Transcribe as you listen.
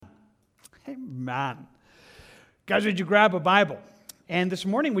Amen. Guys, would you grab a Bible? And this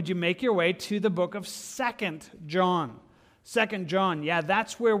morning, would you make your way to the book of 2 John? 2 John, yeah,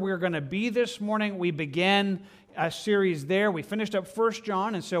 that's where we're going to be this morning. We begin a series there. We finished up 1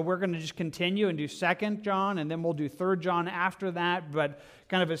 John, and so we're going to just continue and do 2 John, and then we'll do 3 John after that, but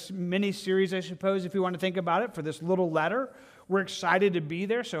kind of a mini-series, I suppose, if you want to think about it, for this little letter. We're excited to be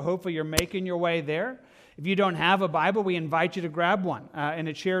there, so hopefully you're making your way there. If you don't have a Bible, we invite you to grab one in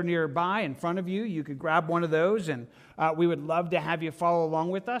a chair nearby in front of you. You could grab one of those, and we would love to have you follow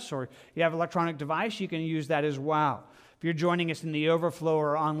along with us. Or if you have an electronic device, you can use that as well. If you're joining us in the overflow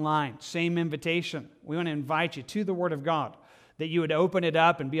or online, same invitation. We want to invite you to the Word of God, that you would open it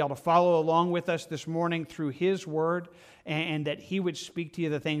up and be able to follow along with us this morning through His Word, and that He would speak to you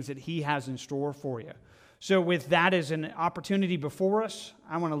the things that He has in store for you. So with that as an opportunity before us,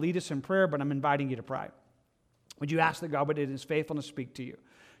 I want to lead us in prayer, but I'm inviting you to pray. Would you ask that God would in His faithfulness speak to you?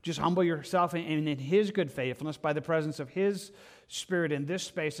 Just humble yourself, and in His good faithfulness, by the presence of His Spirit in this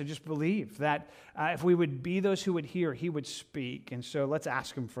space, I just believe that if we would be those who would hear, He would speak. And so let's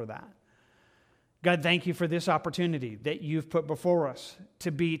ask Him for that. God, thank you for this opportunity that you've put before us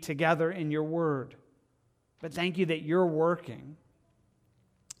to be together in your word. But thank you that you're working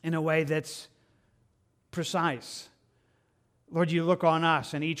in a way that's precise. Lord, you look on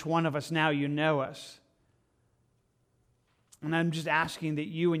us, and each one of us now, you know us. And I'm just asking that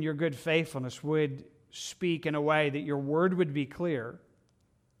you in your good faithfulness would speak in a way that your word would be clear.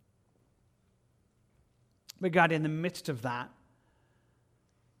 But God, in the midst of that,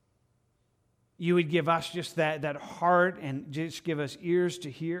 you would give us just that heart and just give us ears to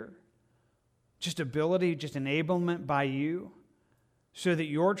hear, just ability, just enablement by you, so that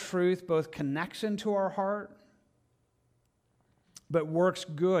your truth both connects into our heart, but works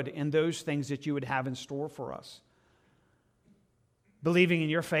good in those things that you would have in store for us. Believing in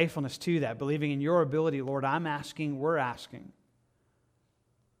your faithfulness to that, believing in your ability, Lord, we're asking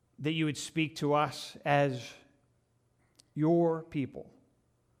that you would speak to us as your people.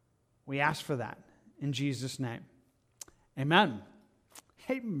 We ask for that in Jesus' name. Amen.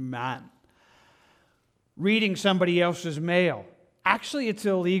 Amen. Reading somebody else's mail. Actually, it's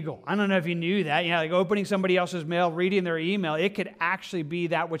illegal. I don't know if you knew that. Like opening somebody else's mail, reading their email, it could actually be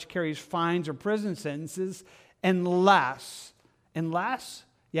that which carries fines or prison sentences unless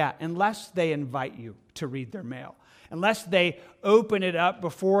they invite you to read their mail. Unless they open it up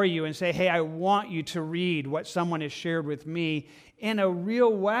before you and say, hey, I want you to read what someone has shared with me in a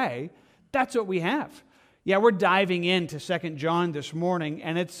real way, that's what we have. Yeah, we're diving into 2 John this morning,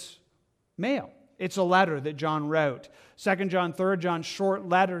 and it's mail. It's a letter that John wrote. 2 John, 3 John, short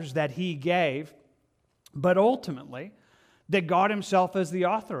letters that he gave, but ultimately that God himself is the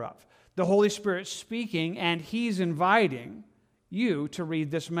author of. The Holy Spirit speaking, and he's inviting you to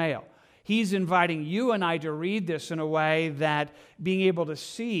read this mail. He's inviting you and I to read this in a way that being able to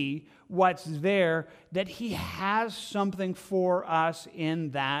see what's there, that he has something for us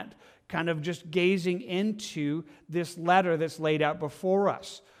in that, kind of just gazing into this letter that's laid out before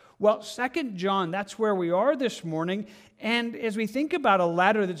us. Well, 2 John, that's where we are this morning. And as we think about a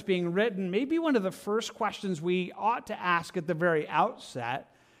letter that's being written, maybe one of the first questions we ought to ask at the very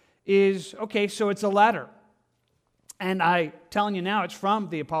outset is, okay, so it's a letter. And I'm telling you now, it's from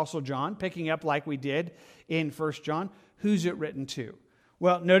the Apostle John, picking up like we did in 1 John. Who's it written to?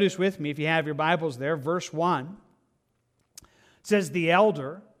 Well, notice with me, if you have your Bibles there, verse 1. It says, the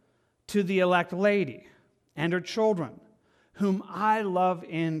elder to the elect lady and her children, whom I love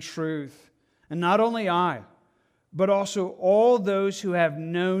in truth. And not only I, but also all those who have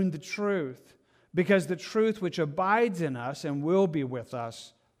known the truth, because the truth which abides in us and will be with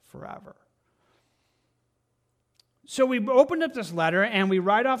us forever. So we opened up this letter, and we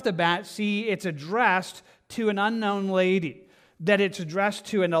right off the bat see it's addressed to an unknown lady, that it's addressed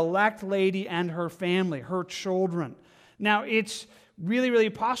to an elect lady and her family, her children. Now, it's really, really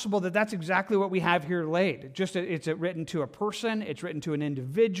possible that that's exactly what we have here laid. Just it's written to a person, it's written to an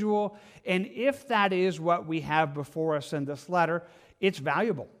individual, and if that is what we have before us in this letter, it's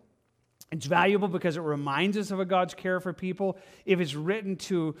valuable. It's valuable because it reminds us of a God's care for people. If it's written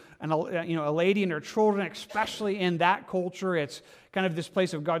to a lady and her children, especially in that culture, it's kind of this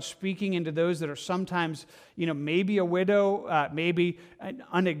place of God speaking into those that are sometimes, maybe a widow, maybe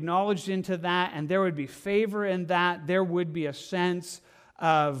unacknowledged into that, and there would be favor in that. There would be a sense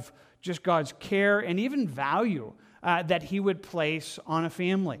of just God's care and even value that he would place on a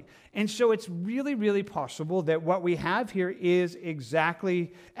family. And so it's really, really possible that what we have here is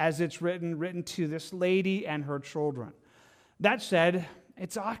exactly as it's written to this lady and her children. That said,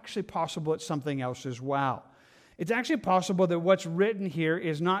 it's actually possible it's something else as well. It's actually possible that what's written here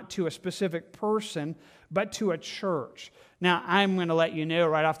is not to a specific person, but to a church. Now, I'm going to let you know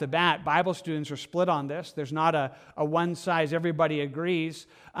right off the bat, Bible students are split on this. There's not a one size, everybody agrees.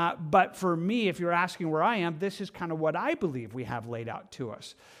 But for me, if you're asking where I am, this is kind of what I believe we have laid out to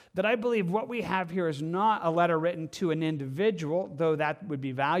us. That I believe what we have here is not a letter written to an individual, though that would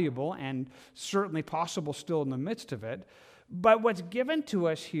be valuable and certainly possible still in the midst of it. But what's given to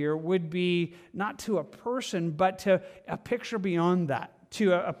us here would be not to a person, but to a picture beyond that,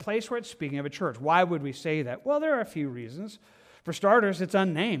 to a place where it's speaking of a church. Why would we say that? Well, there are a few reasons. For starters, it's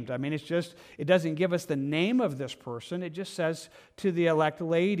unnamed. I mean, it doesn't give us the name of this person. It just says to the elect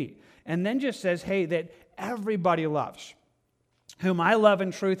lady. And then just says, hey, that everybody loves. Whom I love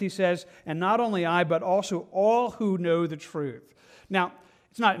in truth, he says, and not only I, but also all who know the truth. Now,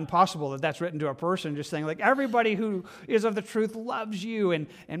 it's not impossible that that's written to a person, just saying, like, everybody who is of the truth loves you, and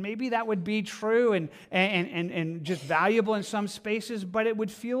maybe that would be true and just valuable in some spaces, but it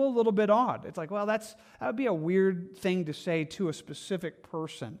would feel a little bit odd. It's like, well, that would be a weird thing to say to a specific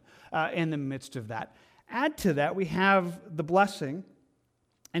person in the midst of that. Add to that, we have the blessing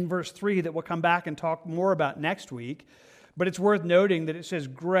in verse 3 that we'll come back and talk more about next week, but it's worth noting that it says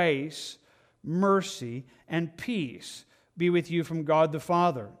grace, mercy, and peace be with you from God the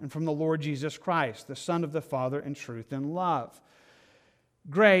Father and from the Lord Jesus Christ, the Son of the Father, in truth and love.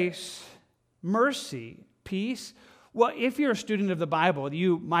 Grace, mercy, peace. Well, if you're a student of the Bible,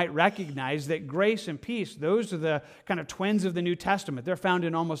 you might recognize that grace and peace, those are the kind of twins of the New Testament. They're found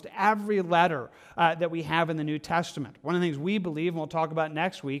in almost every letter that we have in the New Testament. One of the things we believe, and we'll talk about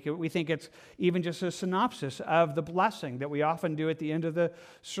next week, we think it's even just a synopsis of the blessing that we often do at the end of the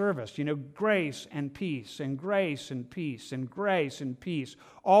service. You know, grace and peace, and grace and peace, and grace and peace.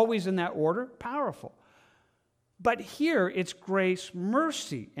 Always in that order, powerful. But here, it's grace,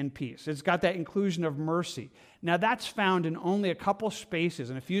 mercy, and peace. It's got that inclusion of mercy. Now, that's found in only a couple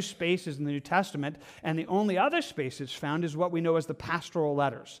spaces, and a few spaces in the New Testament, and the only other space it's found is what we know as the pastoral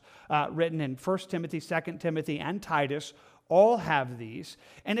letters, written in 1 Timothy, 2 Timothy, and Titus. All have these,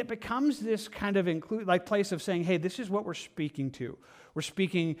 and it becomes this kind of place of saying, hey, this is what we're speaking to. We're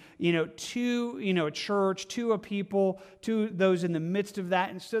speaking, to, a church, to a people, to those in the midst of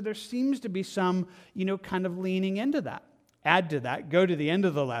that. And so there seems to be some, kind of leaning into that. Add to that, go to the end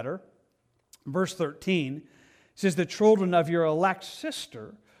of the letter. Verse 13 says, the children of your elect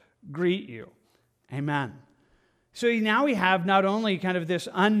sister greet you. Amen. So now we have not only kind of this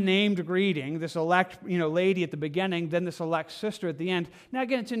unnamed greeting, this elect, lady at the beginning, then this elect sister at the end. Now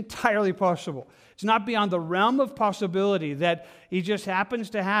again, it's entirely possible. It's not beyond the realm of possibility that he just happens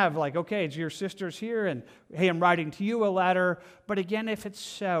to have, like, okay, it's your sister's here, and hey, I'm writing to you a letter. But again, if it's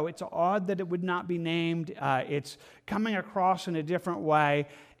so, it's odd that it would not be named. It's coming across in a different way.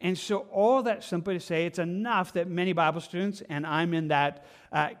 And so all that simply to say, it's enough that many Bible students, and I'm in that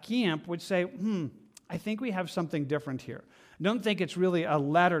camp, would say, I think we have something different here. I don't think it's really a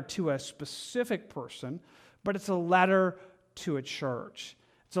letter to a specific person, but it's a letter to a church.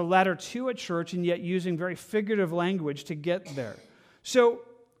 It's a letter to a church, and yet using very figurative language to get there. So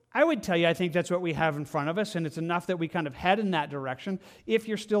I would tell you, I think that's what we have in front of us, and it's enough that we kind of head in that direction. If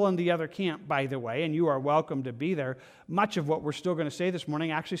you're still in the other camp, by the way, and you are welcome to be there, much of what we're still going to say this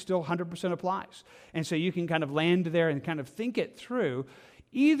morning actually still 100% applies. And so you can kind of land there and kind of think it through.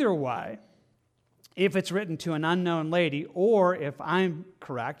 Either way, if it's written to an unknown lady, or if I'm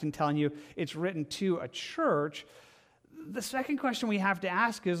correct in telling you it's written to a church, the second question we have to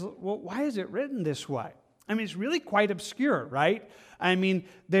ask is, well, why is it written this way? I mean, it's really quite obscure, right? I mean,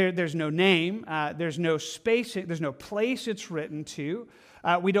 there's no name, there's no space, there's no place it's written to.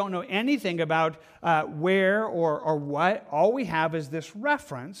 We don't know anything about where or what. All we have is this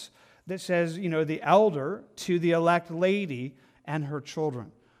reference that says, the elder to the elect lady and her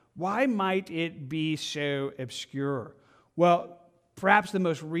children. Why might it be so obscure? Well, perhaps the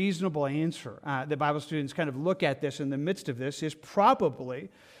most reasonable answer that Bible students kind of look at this in the midst of this is probably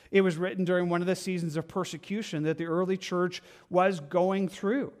it was written during one of the seasons of persecution that the early church was going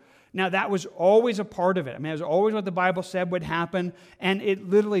through. Now, that was always a part of it. I mean, it was always what the Bible said would happen, and it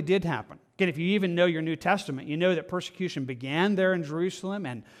literally did happen. Again, if you even know your New Testament, you know that persecution began there in Jerusalem,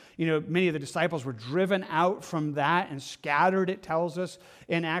 and many of the disciples were driven out from that and scattered, it tells us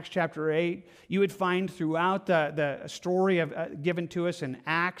in Acts chapter 8. You would find throughout the story of given to us in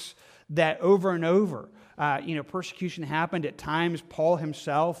Acts that over and over, persecution happened. At times, Paul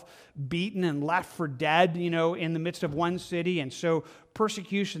himself beaten and left for dead, in the midst of one city. And so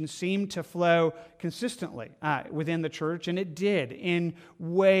persecution seemed to flow consistently within the church, and it did in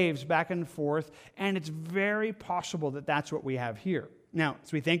waves back and forth. And it's very possible that that's what we have here. Now,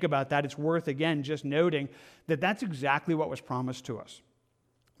 as we think about that, it's worth, again, just noting that that's exactly what was promised to us.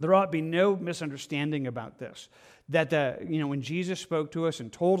 There ought to be no misunderstanding about this, that when Jesus spoke to us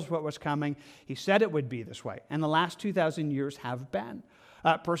and told us what was coming, he said it would be this way. And the last 2,000 years have been.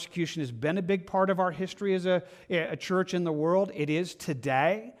 Persecution has been a big part of our history as a church in the world. It is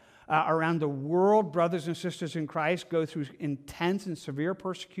today. Around the world, brothers and sisters in Christ go through intense and severe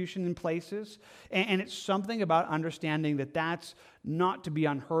persecution in places. And it's something about understanding that that's not to be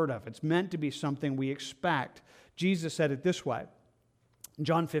unheard of. It's meant to be something we expect. Jesus said it this way. In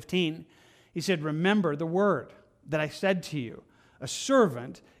John 15, he said, "Remember the word that I said to you, a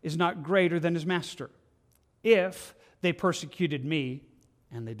servant is not greater than his master. If they persecuted me,"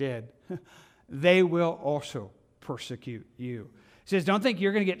 and they did, "they will also persecute you." He says, don't think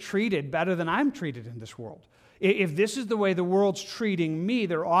you're going to get treated better than I'm treated in this world. If this is the way the world's treating me,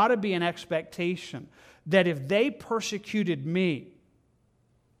 there ought to be an expectation that if they persecuted me,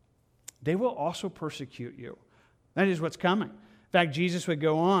 they will also persecute you. That is what's coming. In fact, Jesus would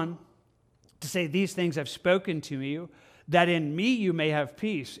go on to say, "These things I've spoken to you, that in me you may have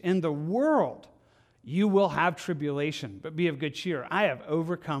peace. In the world you will have tribulation, but be of good cheer. I have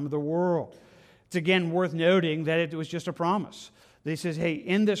overcome the world." It's again worth noting that it was just a promise. He says, hey,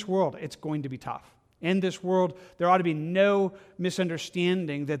 in this world, it's going to be tough. In this world, there ought to be no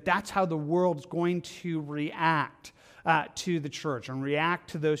misunderstanding that that's how the world's going to react to the church and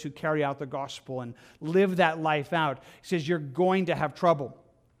react to those who carry out the gospel and live that life out. He says, you're going to have trouble.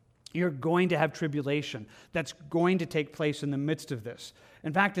 You're going to have tribulation. That's going to take place in the midst of this.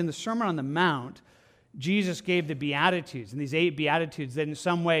 In fact, in the Sermon on the Mount, Jesus gave the Beatitudes, and these 8 Beatitudes that in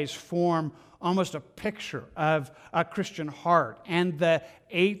some ways form almost a picture of a Christian heart. And the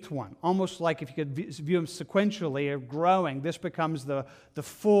 8th one, almost like if you could view them sequentially of growing, this becomes the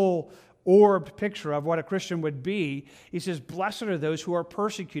full orbed picture of what a Christian would be. He says, "Blessed are those who are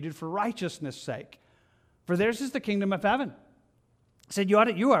persecuted for righteousness' sake, for theirs is the kingdom of heaven." He said,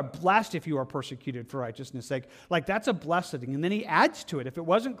 you are blessed if you are persecuted for righteousness' sake. Like, that's a blessing. And then he adds to it, if it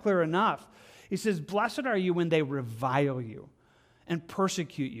wasn't clear enough, he says, "Blessed are you when they revile you and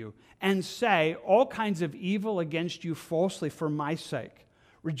persecute you and say all kinds of evil against you falsely for my sake.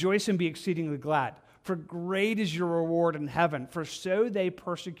 Rejoice and be exceedingly glad, for great is your reward in heaven, for so they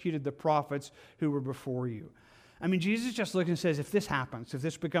persecuted the prophets who were before you." I mean, Jesus just looks and says, if this happens, if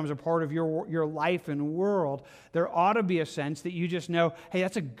this becomes a part of your life and world, there ought to be a sense that you just know, hey,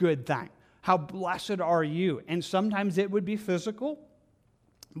 that's a good thing. How blessed are you? And sometimes it would be physical,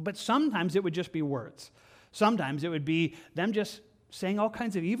 but sometimes it would just be words. Sometimes it would be them just saying all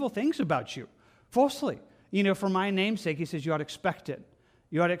kinds of evil things about you, falsely. For my name's sake, he says, you ought to expect it.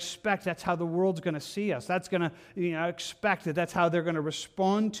 You ought to expect that's how the world's going to see us. That's going to, expect that that's how they're going to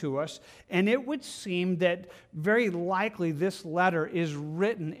respond to us. And it would seem that very likely this letter is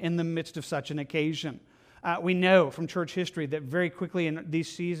written in the midst of such an occasion. We know from church history that very quickly in these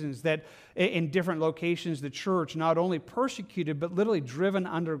seasons that in different locations the church not only persecuted but literally driven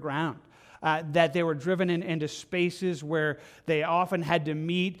underground. That they were driven into spaces where they often had to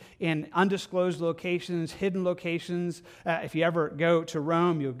meet in undisclosed locations, hidden locations. If you ever go to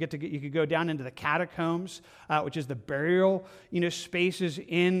Rome, you could go down into the catacombs, which is the burial spaces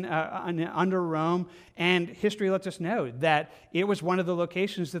under Rome. And history lets us know that it was one of the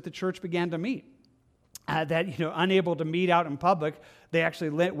locations that the church began to meet. Unable to meet out in public, they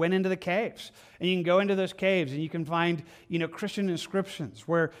actually went into the caves. And you can go into those caves and you can find, Christian inscriptions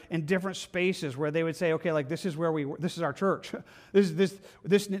where in different spaces where they would say, okay, like this is where this is our church.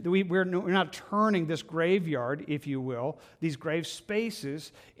 We're not turning this graveyard, if you will, these grave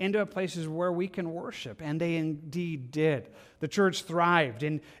spaces into places where we can worship. And they indeed did. The church thrived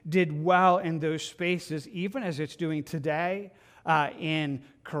and did well in those spaces, even as it's doing today. In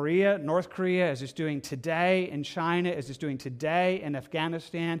Korea, North Korea, as it's doing today, in China, as it's doing today, in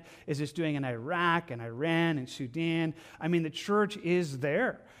Afghanistan, as it's doing in Iraq and Iran and Sudan. I mean, the church is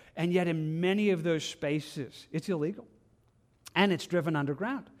there. And yet in many of those spaces, it's illegal. And it's driven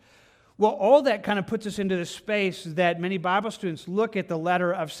underground. Well, all that kind of puts us into the space that many Bible students look at the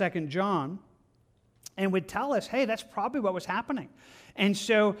letter of 2 John and would tell us, hey, that's probably what was happening. And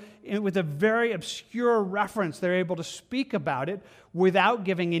so with a very obscure reference, they're able to speak about it without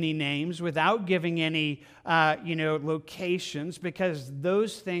giving any names, without giving any, locations, because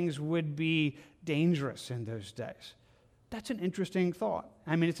those things would be dangerous in those days. That's an interesting thought.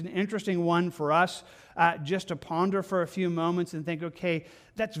 I mean, it's an interesting one for us just to ponder for a few moments and think, okay,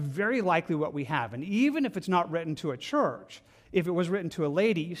 that's very likely what we have. And even if it's not written to a church, if it was written to a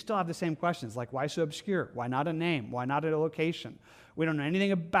lady, you still have the same questions, like why so obscure? Why not a name? Why not a location? We don't know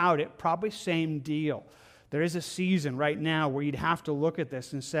anything about it. Probably same deal. There is a season right now where you'd have to look at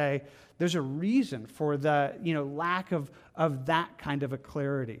this and say, there's a reason for the lack of that kind of a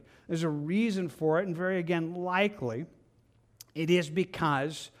clarity. There's a reason for it, and very, again, likely, it is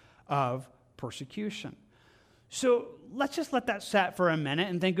because of persecution. So let's just let that set for a minute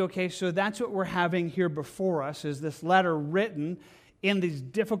and think, okay, so that's what we're having here before us, is this letter written in these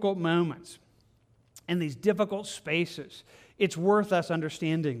difficult moments, in these difficult spaces. It's worth us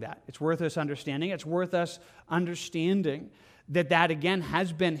understanding that. It's worth us understanding that again,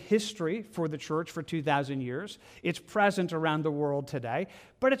 has been history for the church for 2,000 years. It's present around the world today,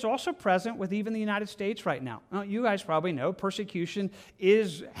 but it's also present with even the United States right now. Well, you guys probably know persecution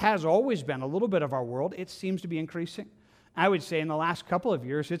has always been a little bit of our world. It seems to be increasing. I would say in the last couple of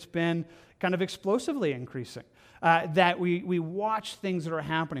years, it's been kind of explosively increasing. That we watch things that are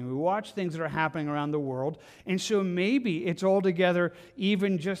happening. We watch things that are happening around the world. And so maybe it's altogether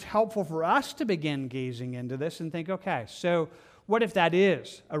even just helpful for us to begin gazing into this and think, okay, so what if that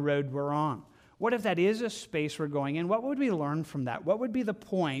is a road we're on? What if that is a space we're going in? What would we learn from that? What would be the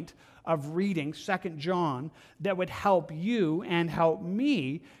point of reading 2 John that would help you and help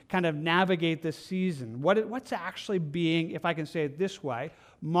me kind of navigate this season? What's actually being, if I can say it this way,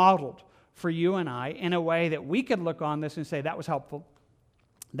 modeled for you and I in a way that we could look on this and say, that was helpful.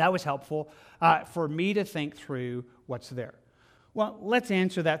 That was helpful for me to think through what's there. Well, let's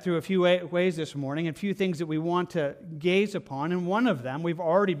answer that through a few ways this morning, a few things that we want to gaze upon. And one of them we've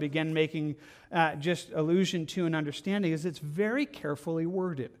already begun making just allusion to and understanding is it's very carefully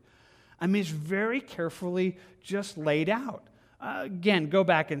worded. I mean, it's very carefully just laid out. Again, go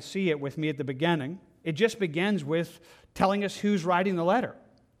back and see it with me at the beginning. It just begins with telling us who's writing the letter.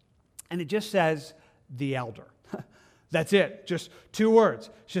 And it just says, the elder. That's it. Just 2 words.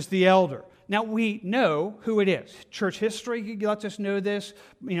 It's just the elder. Now, we know who it is. Church history lets us know this.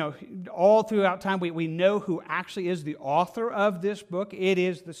 All throughout time, we know who actually is the author of this book. It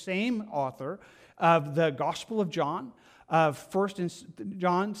is the same author of the Gospel of John, of 1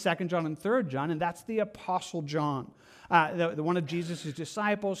 John, 2 John, and 3 John, and that's the Apostle John. The one of Jesus'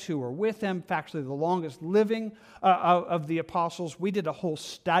 disciples who were with him, actually the longest living of the apostles. We did a whole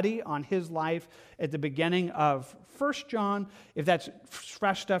study on his life at the beginning of 1 John. If that's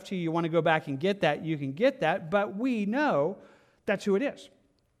fresh stuff to you, you want to go back and get that, you can get that. But we know that's who it is.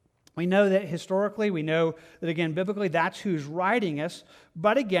 We know that historically, we know that, again, biblically, that's who's writing us.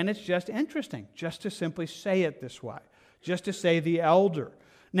 But again, it's just interesting just to simply say it this way, just to say the elder.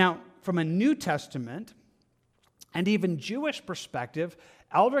 Now, from a New Testament and even Jewish perspective,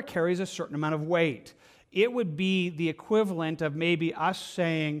 elder carries a certain amount of weight. It would be the equivalent of maybe us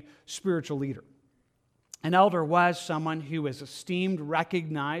saying spiritual leader. An elder was someone who was esteemed,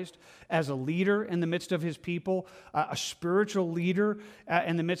 recognized as a leader in the midst of his people, a spiritual leader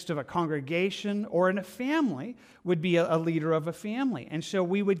in the midst of a congregation, or in a family would be a leader of a family. And so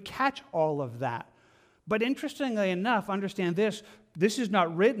we would catch all of that. But interestingly enough, understand this is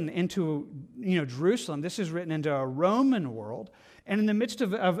not written into Jerusalem. This is written into a Roman world. And in the midst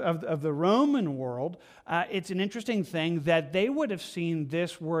of the Roman world, it's an interesting thing that they would have seen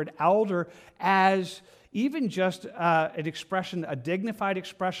this word elder as even just an expression, a dignified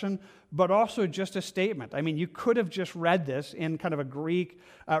expression, but also just a statement. I mean, you could have just read this in kind of a Greek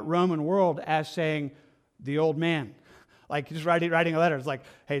Roman world as saying, the old man. Like just writing a letter. It's like,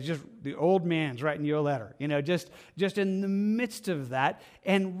 hey, it's just the old man's writing you a letter. Just in the midst of that.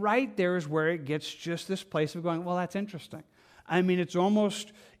 And right there is where it gets just this place of going, well, that's interesting. I mean, it's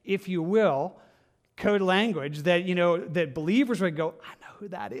almost, if you will, code language that, that believers would go, I know who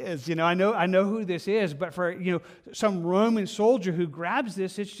that is. I know who this is. But for, some Roman soldier who grabs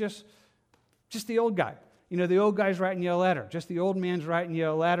this, it's just the old guy. The old guy's writing you a letter. Just the old man's writing you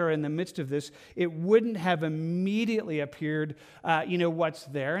a letter in the midst of this. It wouldn't have immediately appeared, what's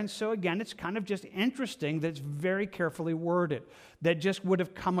there. And so, again, it's kind of just interesting that it's very carefully worded. That just would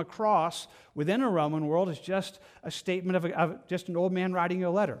have come across within a Roman world as just a statement of just an old man writing you a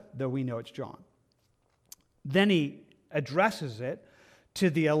letter, though we know it's John. Then he addresses it to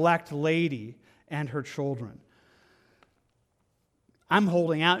the elect lady and her children. I'm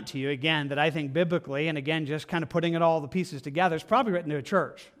holding out to you, again, that I think biblically, and again, just kind of putting it all the pieces together, it's probably written to a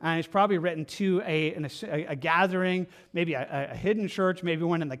church. And it's probably written to a gathering, maybe a hidden church, maybe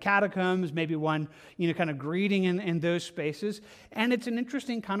one in the catacombs, maybe one, kind of greeting in those spaces. And it's an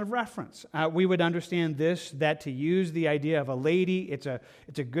interesting kind of reference. We would understand this, that to use the idea of a lady, it's a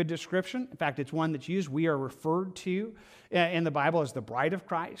good description. In fact, it's one that's used. We are referred to in the Bible as the bride of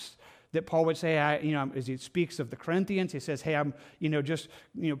Christ. That Paul would say, as he speaks of the Corinthians, he says, hey, I'm, just,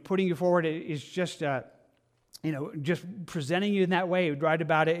 putting you forward is just just presenting you in that way. He would write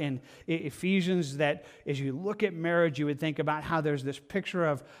about it in Ephesians, that as you look at marriage, you would think about how there's this picture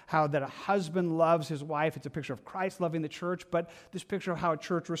of how that a husband loves his wife. It's a picture of Christ loving the church, but this picture of how a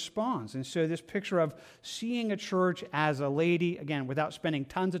church responds. And so this picture of seeing a church as a lady, again, without spending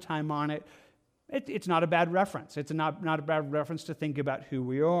tons of time on it, it's not a bad reference. It's not a bad reference to think about who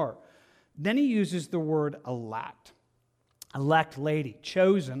we are. Then he uses the word elect. Elect lady,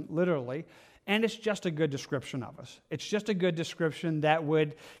 chosen, literally. And it's just a good description of us. It's just a good description that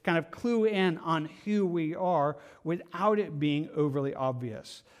would kind of clue in on who we are without it being overly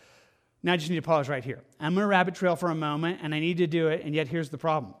obvious. Now I just need to pause right here. I'm going to rabbit trail for a moment, and I need to do it, and yet here's the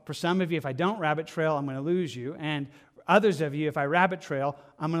problem. For some of you, if I don't rabbit trail, I'm going to lose you. And others of you, if I rabbit trail,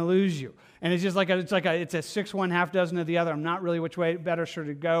 I'm going to lose you. And it's just it's a 6, 1, half dozen of the other. I'm not really which way better sure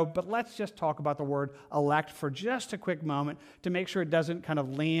to go, but let's just talk about the word elect for just a quick moment to make sure it doesn't kind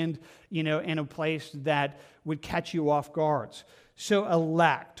of land, in a place that would catch you off guard. So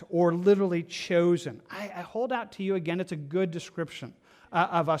elect, or literally chosen. I hold out to you again, it's a good description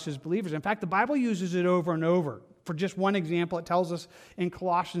of us as believers. In fact, the Bible uses it over and over. For just one example, it tells us in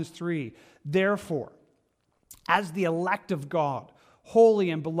Colossians 3, therefore, as the elect of God,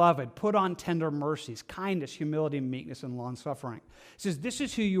 holy and beloved, put on tender mercies, kindness, humility, meekness, and long-suffering. It says, this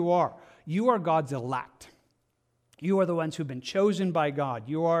is who you are. You are God's elect. You are the ones who've been chosen by God.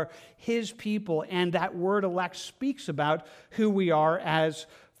 You are his people, and that word elect speaks about who we are as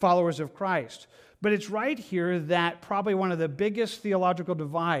followers of Christ. But it's right here that probably one of the biggest theological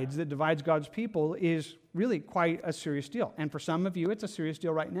divides that divides God's people is really quite a serious deal. And for some of you, it's a serious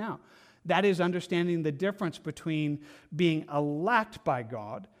deal right now. That is understanding the difference between being elect by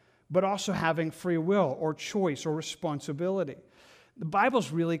God, but also having free will or choice or responsibility. The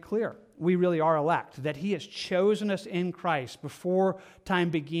Bible's really clear. We really are elect, that he has chosen us in Christ before time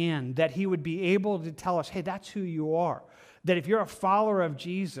began, that he would be able to tell us, hey, that's who you are. That if you're a follower of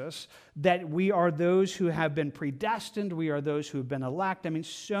Jesus, that we are those who have been predestined, we are those who have been elect. I mean,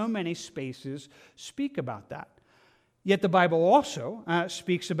 so many spaces speak about that. Yet the Bible also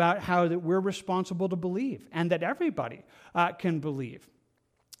speaks about how that we're responsible to believe, and that everybody can believe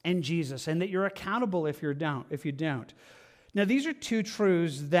in Jesus, and that you're accountable if you don't. Now, these are two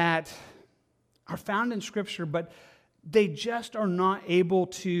truths that are found in Scripture, but they just are not able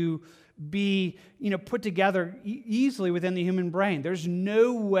to be put together easily within the human brain. There's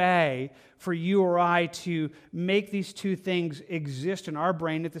no way for you or I to make these two things exist in our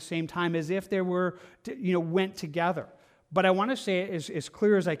brain at the same time as if they were went together. But I want to say it as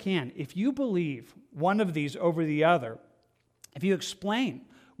clear as I can. If you believe one of these over the other, if you explain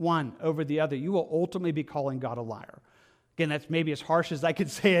one over the other, you will ultimately be calling God a liar. Again, that's maybe as harsh as I could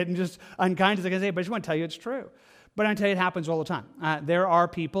say it and just unkind as I can say it, but I just want to tell you it's true. But I tell you, it happens all the time. There are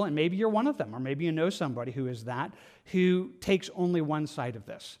people, and maybe you're one of them, or maybe you know somebody who is that, who takes only one side of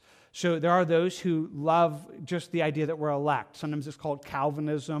this. So there are those who love just the idea that we're elect. Sometimes it's called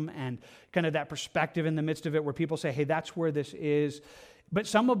Calvinism, and kind of that perspective in the midst of it where people say, hey, that's where this is. But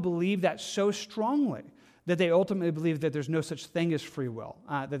some will believe that so strongly that they ultimately believe that there's no such thing as free will,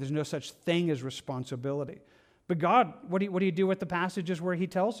 that there's no such thing as responsibility. But God, what do you do with the passages where he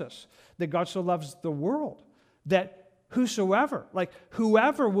tells us that God so loves the world that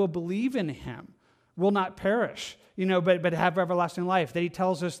whoever will believe in him will not perish, but have everlasting life? That he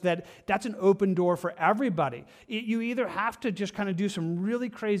tells us that that's an open door for everybody. You either have to just kind of do some really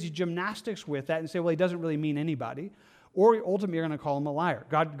crazy gymnastics with that and say, well, he doesn't really mean anybody, or ultimately you're going to call him a liar.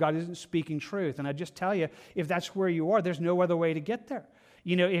 God isn't speaking truth. And I just tell you, if that's where you are, there's no other way to get there.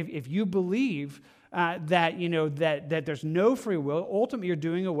 If you believe that there's no free will, ultimately you're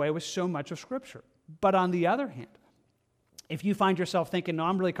doing away with so much of Scripture. But on the other hand, if you find yourself thinking, no,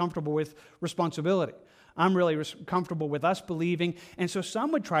 I'm really comfortable with responsibility, I'm really comfortable with us believing, and so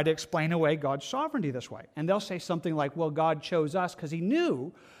some would try to explain away God's sovereignty this way. And they'll say something like, well, God chose us because he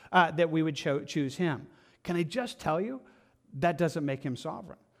knew that we would choose him. Can I just tell you, that doesn't make him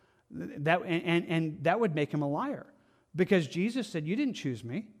sovereign. And that would make him a liar. Because Jesus said, you didn't choose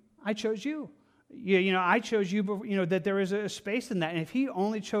me, I chose you. I chose you, but that there is a space in that. And if he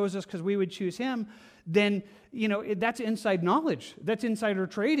only chose us because we would choose him, then, that's inside knowledge. That's insider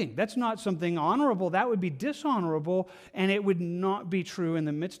trading. That's not something honorable. That would be dishonorable, and it would not be true in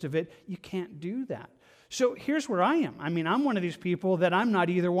the midst of it. You can't do that. So here's where I am. I mean, I'm one of these people that I'm not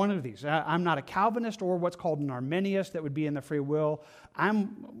either one of these. I'm not a Calvinist or what's called an Arminius that would be in the free will.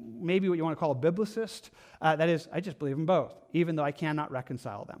 I'm maybe what you want to call a biblicist. That is, I just believe in both, even though I cannot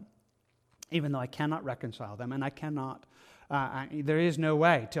reconcile them. And I cannot There is no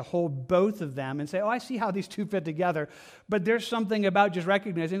way to hold both of them and say, oh, I see how these two fit together. But there's something about just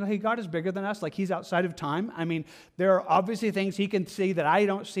recognizing, hey, God is bigger than us. Like, he's outside of time. I mean, there are obviously things he can see that I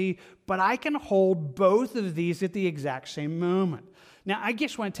don't see, but I can hold both of these at the exact same moment. Now, I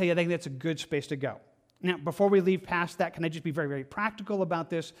just want to tell you, I think that's a good space to go. Now, before we leave past that, can I just be very, very practical about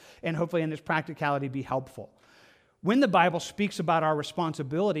this, and hopefully in this practicality be helpful? When the Bible speaks about our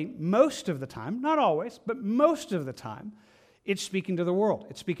responsibility, most of the time, not always, but most of the time, it's speaking to the world,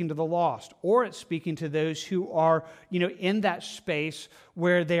 it's speaking to the lost, or it's speaking to those who are, in that space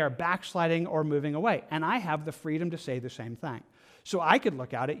where they are backsliding or moving away. And I have the freedom to say the same thing. So I could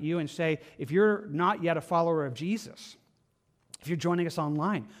look out at you and say, if you're not yet a follower of Jesus, if you're joining us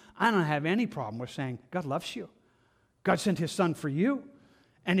online, I don't have any problem with saying, God loves you. God sent his son for you.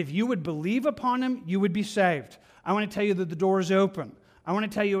 And if you would believe upon him, you would be saved. I want to tell you that the door is open. I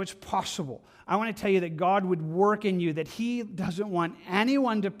want to tell you it's possible. I want to tell you that God would work in you, that he doesn't want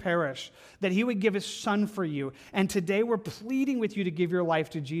anyone to perish, that he would give his son for you. And today we're pleading with you to give your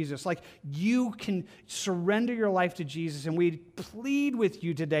life to Jesus. Like, you can surrender your life to Jesus, and we plead with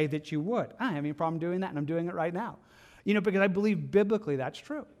you today that you would. I don't have any problem doing that, and I'm doing it right now. Because I believe biblically that's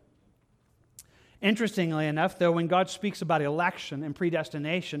true. Interestingly enough, though, when God speaks about election and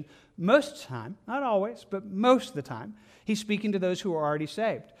predestination, most of the time, not always, but most of the time, he's speaking to those who are already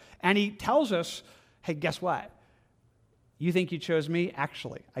saved. And he tells us, hey, guess what? You think you chose me?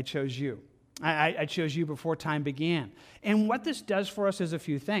 Actually, I chose you. I chose you before time began. And what this does for us is a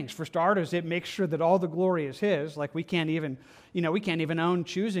few things. For starters, it makes sure that all the glory is his. Like, we can't even own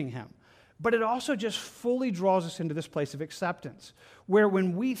choosing him. But it also just fully draws us into this place of acceptance, where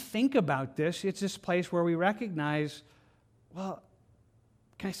when we think about this, it's this place where we recognize, well,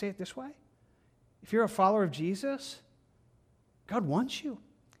 can I say it this way? If you're a follower of Jesus, God wants you.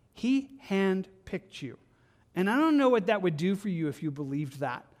 He handpicked you. And I don't know what that would do for you if you believed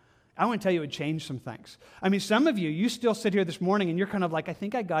that. I want to tell you it would change some things. I mean, some of you still sit here this morning and you're kind of like, I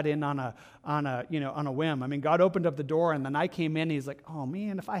think I got in on a whim. I mean, God opened up the door and then I came in and he's like, oh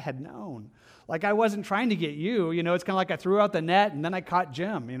man, if I had known. Like, I wasn't trying to get you. It's kind of like I threw out the net and then I caught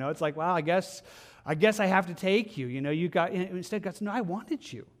Jim. It's like, well, I guess I have to take you. Instead God said, no, I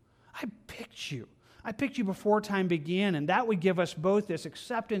wanted you. I picked you. I picked you before time began, and that would give us both this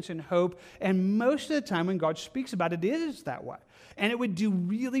acceptance and hope, and most of the time when God speaks about it, it is that way. And it would do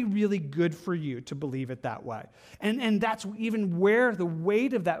really, really good for you to believe it that way. And that's even where the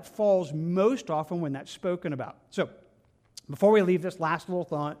weight of that falls most often when that's spoken about. So, before we leave this last little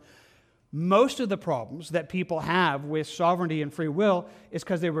thought, most of the problems that people have with sovereignty and free will is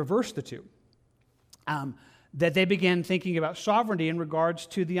because they reverse the two. That they begin thinking about sovereignty in regards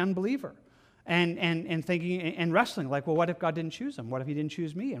to the unbeliever. And thinking and wrestling like, well, what if God didn't choose him? What if he didn't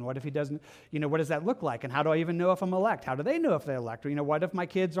choose me? And what if he doesn't, what does that look like? And how do I even know if I'm elect? How do they know if they're elect? Or, what if my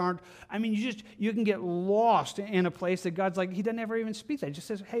kids aren't? I mean, you can get lost in a place that God's like, he doesn't ever even speak that. He just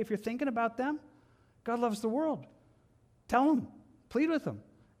says, hey, if you're thinking about them, God loves the world. Tell them, plead with them.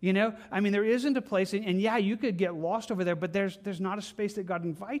 I mean, there isn't a place, and yeah, you could get lost over there, but there's not a space that God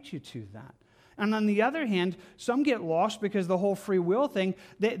invites you to that. And on the other hand, some get lost because the whole free will thing,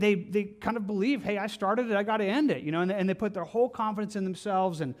 they kind of believe, hey, I started it, I got to end it, and they put their whole confidence in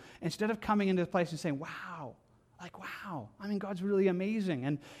themselves, and instead of coming into the place and saying, wow, I mean, God's really amazing,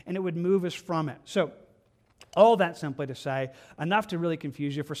 and it would move us from it. So, all that simply to say, enough to really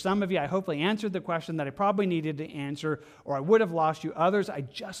confuse you. For some of you, I hopefully answered the question that I probably needed to answer, or I would have lost you. Others, I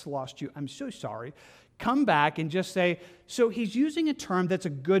just lost you. I'm so sorry. Come back and just say, so he's using a term that's a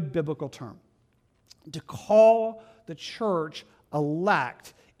good biblical term. To call the church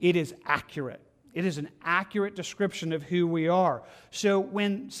elect, it is accurate. It is an accurate description of who we are. So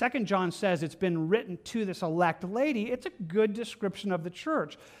when 2 John says it's been written to this elect lady, it's a good description of the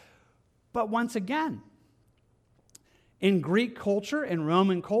church. But once again, in Greek culture and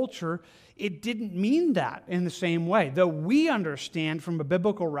Roman culture, it didn't mean that in the same way. Though we understand from a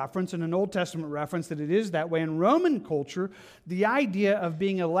biblical reference and an Old Testament reference that it is that way, in Roman culture, the idea of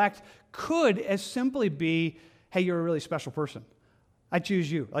being elect could as simply be, hey, you're a really special person. I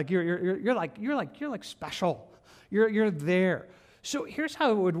choose you. Like you're like special. You're there. So here's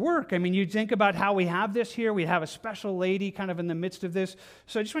how it would work. I mean, you think about how we have this here. We have a special lady kind of in the midst of this.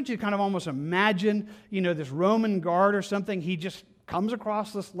 So I just want you to kind of almost imagine, this Roman guard or something. He just comes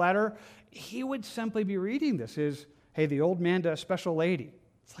across this letter. He would simply be reading this as, hey, the old man to a special lady.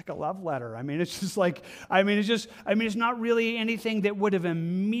 It's like a love letter. I mean, it's just like, it's not really anything that would have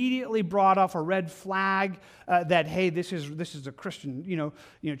immediately brought off a red flag that, hey, this is a Christian,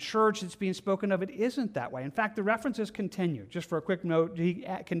 church that's being spoken of. It isn't that way. In fact, the references continue. Just for a quick note, he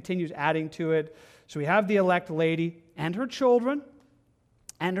continues adding to it. So we have the elect lady, and her children,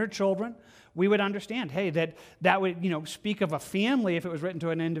 we would understand, hey, that would, speak of a family if it was written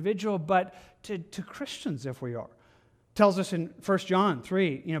to an individual, but to Christians if we are. Tells us in 1 John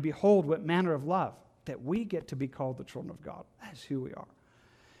 3, behold what manner of love that we get to be called the children of God. That's who we are.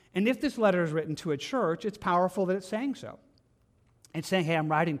 And if this letter is written to a church, it's powerful that it's saying so. It's saying, hey, I'm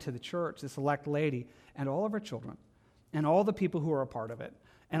writing to the church, this elect lady, and all of her children, and all the people who are a part of it,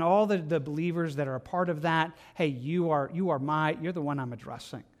 and all the believers that are a part of that. Hey, you're the one I'm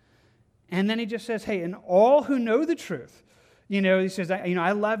addressing. And then he just says, hey, and all who know the truth. He says,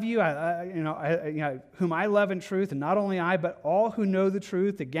 I love you, whom I love in truth, and not only I, but all who know the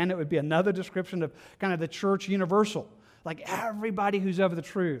truth. Again, it would be another description of kind of the church universal. Like everybody who's of the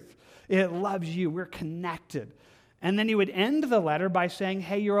truth. It loves you. We're connected. And then he would end the letter by saying,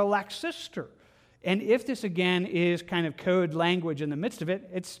 hey, your elect sister. And if this, again, is kind of code language in the midst of it,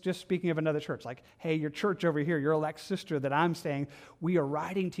 it's just speaking of another church. Like, hey, your church over here, your elect sister that I'm saying, we are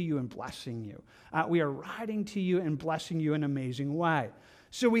writing to you and blessing you. We are writing to you and blessing you in an amazing way.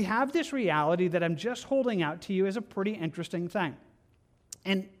 So we have this reality that I'm just holding out to you as a pretty interesting thing.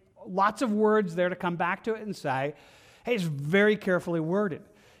 And lots of words there to come back to it and say, hey, it's very carefully worded.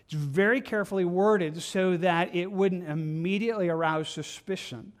 It's very carefully worded so that it wouldn't immediately arouse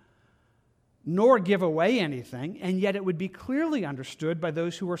suspicion, nor give away anything, and yet it would be clearly understood by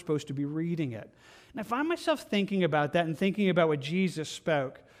those who are supposed to be reading it. And I find myself thinking about that and thinking about what Jesus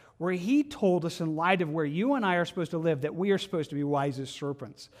spoke, where he told us in light of where you and I are supposed to live, that we are supposed to be wise as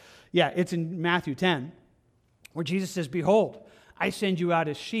serpents. Yeah, it's in Matthew 10, where Jesus says, behold, I send you out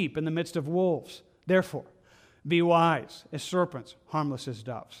as sheep in the midst of wolves. Therefore, be wise as serpents, harmless as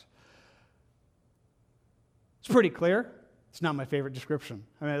doves. It's pretty clear. It's not my favorite description.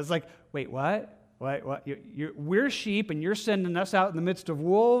 I mean, it's like, wait, what? What? We're sheep and you're sending us out in the midst of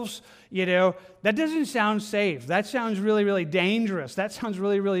wolves? That doesn't sound safe. That sounds really, really dangerous. That sounds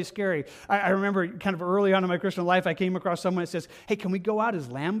really, really scary. I remember kind of early on in my Christian life, I came across someone that says, hey, can we go out as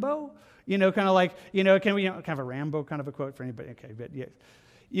Lambo? Kind of like, can we, kind of a Rambo kind of a quote for anybody. Okay, but yeah.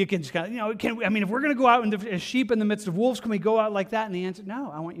 You can just kind of, if we're going to go out as sheep in the midst of wolves, can we go out like that? And the answer,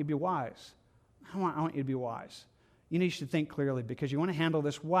 no, I want you to be wise. I want you to be wise. You should think clearly because you want to handle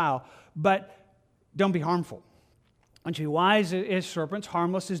this well, but don't be harmful. I want you to be wise as serpents,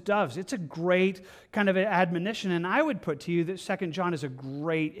 harmless as doves. It's a great kind of admonition, and I would put to you that 2 John is a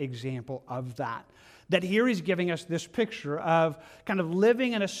great example of that. That here he's giving us this picture of kind of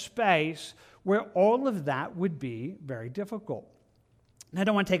living in a space where all of that would be very difficult. And I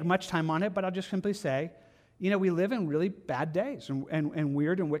don't want to take much time on it, but I'll just simply say, we live in really bad days and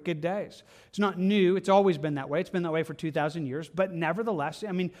weird and wicked days. It's not new. It's always been that way. It's been that way for 2,000 years. But nevertheless,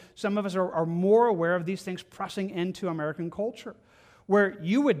 some of us are more aware of these things pressing into American culture, where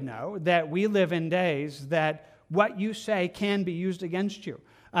you would know that we live in days that what you say can be used against you.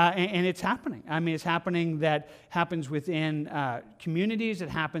 And it's happening. It's happening that happens within communities. It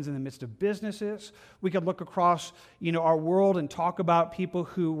happens in the midst of businesses. We could look across, our world and talk about people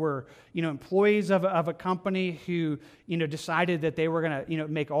who were, employees of a company who, decided that they were going to,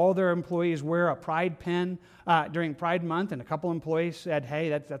 make all their employees wear a pride pin during Pride Month. And a couple employees said, hey,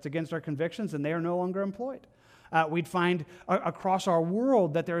 that's against our convictions, and they are no longer employed. We'd find across our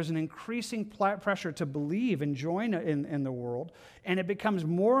world that there is an increasing pressure to believe and join in the world, and it becomes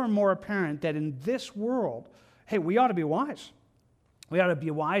more and more apparent that in this world, hey, we ought to be wise. We ought to be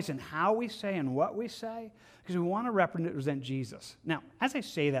wise in how we say and what we say, because we want to represent Jesus. Now, as I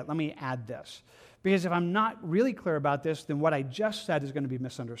say that, let me add this, because if I'm not really clear about this, then what I just said is going to be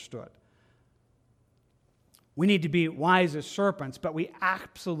misunderstood. We need to be wise as serpents, but we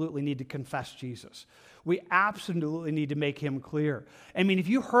absolutely need to confess Jesus. We absolutely need to make him clear. If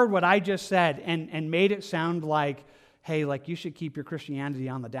you heard what I just said and made it sound like, hey, like you should keep your Christianity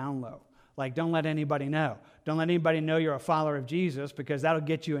on the down low. Like, don't let anybody know. Don't let anybody know you're a follower of Jesus because that'll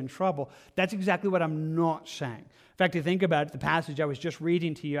get you in trouble. That's exactly what I'm not saying. In fact, to think about it, the passage I was just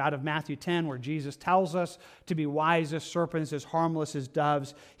reading to you out of Matthew 10, where Jesus tells us to be wise as serpents, as harmless as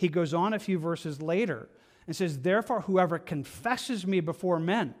doves, he goes on a few verses later and says, therefore, whoever confesses me before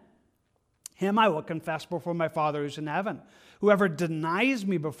men, him I will confess before my Father who's in heaven. Whoever denies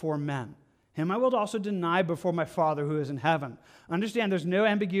me before men, him I will also deny before my Father who is in heaven. Understand, there's no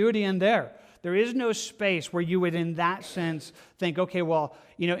ambiguity in there. There is no space where you would, in that sense, think, okay, well,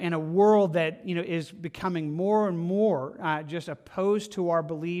 in a world that, is becoming more and more just opposed to our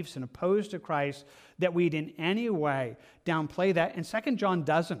beliefs and opposed to Christ, that we'd in any way downplay that. And 2 John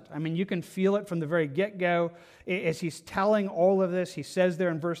doesn't. You can feel it from the very get-go. As he's telling all of this, he says there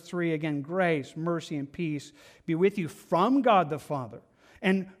in verse 3, again, grace, mercy, and peace be with you from God the Father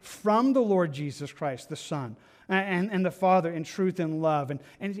and from the Lord Jesus Christ, the Son, and the Father in truth and love.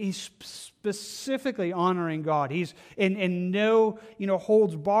 And he's specifically honoring God. He's in no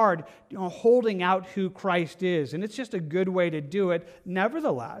holds barred, holding out who Christ is. And it's just a good way to do it.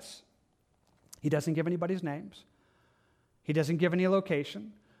 Nevertheless, he doesn't give anybody's names. He doesn't give any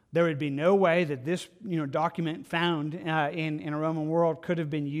location. There would be no way that this document found in a Roman world could have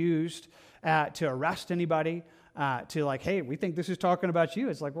been used to arrest anybody, to like, hey, we think this is talking about you.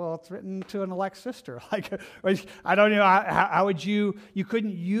 It's like, well, it's written to an elect sister. Like, I don't know, how would you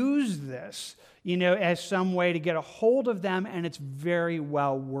couldn't use this, as some way to get a hold of them, and it's very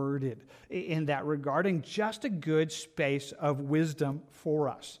well worded in that regarding just a good space of wisdom for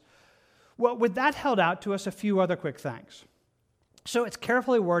us. Well, with that held out to us, a few other quick things. So it's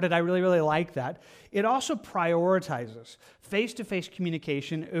carefully worded. I really, really like that. It also prioritizes face-to-face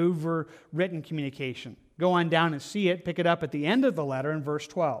communication over written communication. Go on down and see it. Pick it up at the end of the letter in verse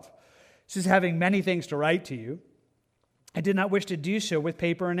 12. It says, having many things to write to you, I did not wish to do so with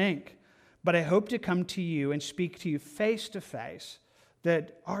paper and ink, but I hope to come to you and speak to you face-to-face,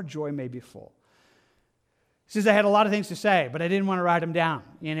 that our joy may be full. He says, I had a lot of things to say, but I didn't want to write them down,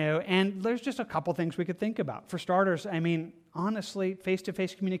 and there's just a couple things we could think about. For starters, honestly,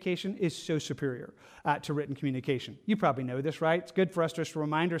 face-to-face communication is so superior to written communication. You probably know this, right? It's good for us just to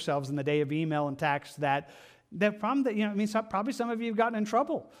remind ourselves in the day of email and text that probably some of you have gotten in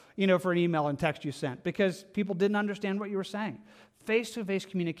trouble, for an email and text you sent because people didn't understand what you were saying. Face-to-face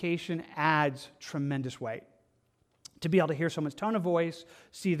communication adds tremendous weight. To be able to hear someone's tone of voice,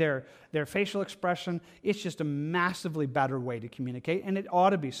 see their facial expression, it's just a massively better way to communicate, and it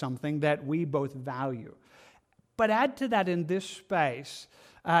ought to be something that we both value. But add to that in this space,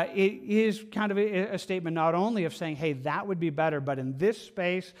 it is kind of a statement not only of saying, hey, that would be better, but in this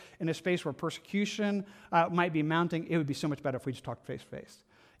space, in a space where persecution might be mounting, it would be so much better if we just talked face-to-face.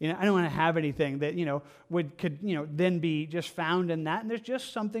 I don't want to have anything that, could then be just found in that. And there's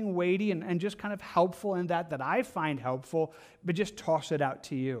just something weighty and just kind of helpful in that I find helpful, but just toss it out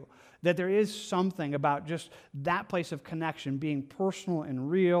to you. That there is something about just that place of connection being personal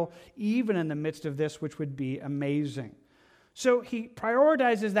and real, even in the midst of this, which would be amazing. So he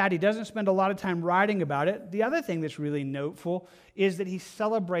prioritizes that. He doesn't spend a lot of time writing about it. The other thing that's really noteful is that he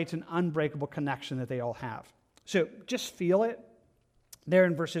celebrates an unbreakable connection that they all have. So just feel it. There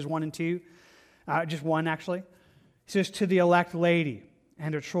in verses 1 and 2, just 1 actually, it says, to the elect lady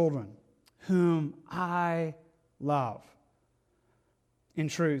and her children, whom I love in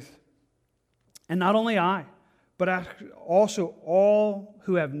truth. And not only I, but also all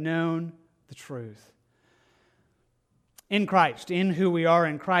who have known the truth. In Christ, in who we are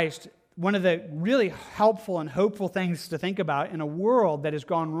in Christ, one of the really helpful and hopeful things to think about in a world that has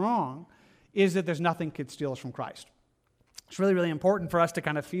gone wrong is that there's nothing could steal us from Christ. It's really, really important for us to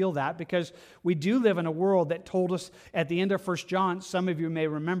kind of feel that because we do live in a world that told us at the end of 1 John, some of you may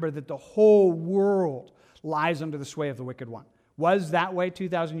remember that the whole world lies under the sway of the wicked one. Was that way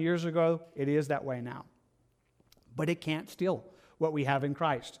 2,000 years ago? It is that way now. But it can't steal what we have in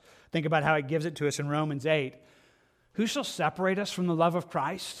Christ. Think about how it gives it to us in Romans 8. Who shall separate us from the love of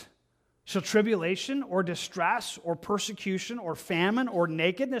Christ? Shall tribulation or distress or persecution or famine or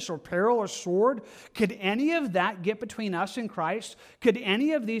nakedness or peril or sword, could any of that get between us and Christ? Could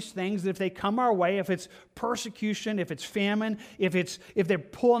any of these things, if they come our way, if it's persecution, if it's famine, if they're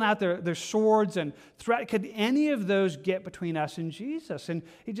pulling out their swords and threat, could any of those get between us and Jesus? And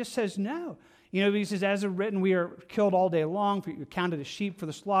he just says no. He says, as is written, we are killed all day long, you're counted as sheep for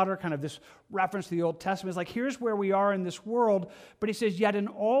the slaughter, kind of this reference to the Old Testament. It's like, here's where we are in this world. But he says, yet in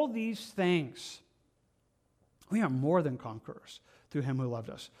all these things, we are more than conquerors through him who loved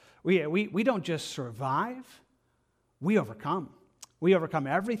us. We don't just survive, we overcome. We overcome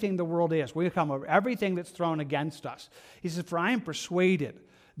everything the world is. We overcome everything that's thrown against us. He says, for I am persuaded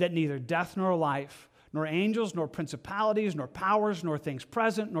that neither death nor life, nor angels, nor principalities, nor powers, nor things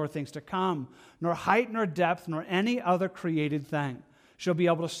present, nor things to come, nor height, nor depth, nor any other created thing shall be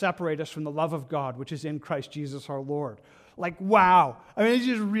able to separate us from the love of God, which is in Christ Jesus our Lord. Like, wow. It's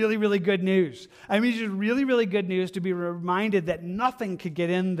just really, really good news. It's just really, really good news to be reminded that nothing could get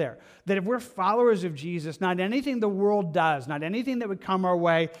in there. That if we're followers of Jesus, not anything the world does, not anything that would come our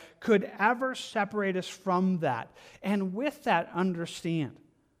way could ever separate us from that. And with that, understand,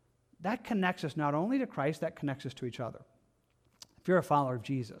 that connects us not only to Christ, that connects us to each other. If you're a follower of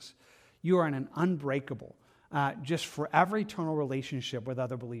Jesus, you are in an unbreakable, just forever eternal relationship with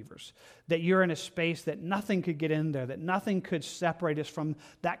other believers. That you're in a space that nothing could get in there, that nothing could separate us from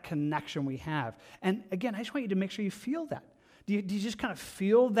that connection we have. And again, I just want you to make sure you feel that. Do you just kind of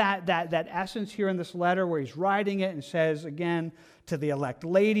feel that essence here in this letter where he's writing it and says, again, to the elect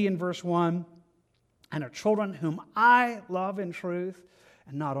lady in verse 1, and her children whom I love in truth,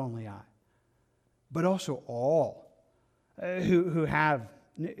 and not only I, but also all who have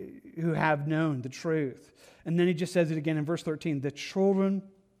known the truth. And then he just says it again in verse 13, the children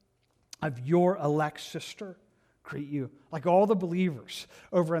of your elect sister greet you. Like all the believers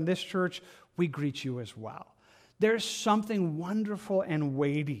over in this church, we greet you as well. There's something wonderful and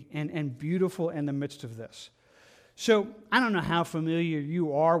weighty and beautiful in the midst of this. So I don't know how familiar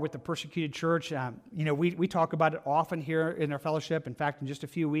you are with the persecuted church. We talk about it often here in our fellowship. In fact, in just a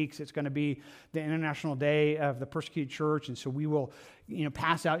few weeks, it's going to be the International Day of the Persecuted Church, and so we will,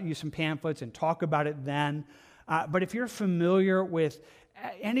 pass out you some pamphlets and talk about it then. But if you're familiar with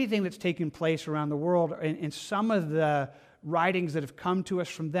anything that's taken place around the world and some of the writings that have come to us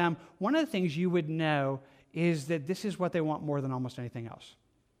from them, one of the things you would know is that this is what they want more than almost anything else.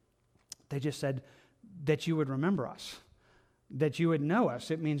 They just said that you would remember us, that you would know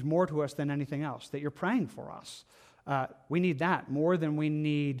us. It means more to us than anything else, that you're praying for us. We need that more than we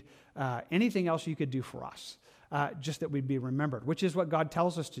need anything else you could do for us, just that we'd be remembered, which is what God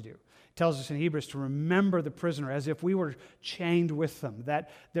tells us to do. He tells us in Hebrews to remember the prisoner as if we were chained with them, that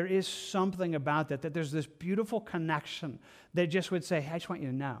there is something about that there's this beautiful connection that just would say, hey, I just want you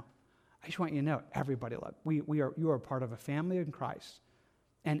to know. I just want you to know, everybody, you are part of a family in Christ,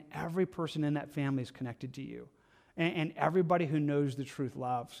 and every person in that family is connected to you, and everybody who knows the truth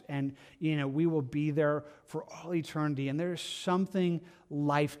loves, and we will be there for all eternity, and there's something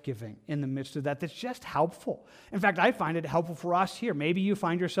life-giving in the midst of that that's just helpful. In fact, I find it helpful for us here. Maybe you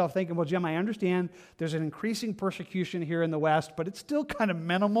find yourself thinking, well, Jim, I understand there's an increasing persecution here in the West, but it's still kind of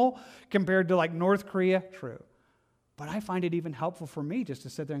minimal compared to like North Korea. True. But I find it even helpful for me just to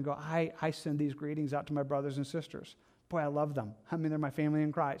sit there and go, I send these greetings out to my brothers and sisters. Boy, I love them. I mean, they're my family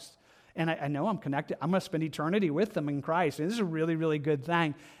in Christ. And I know I'm connected. I'm going to spend eternity with them in Christ. And this is a really, really good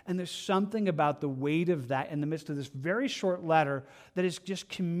thing. And there's something about the weight of that in the midst of this very short letter that is just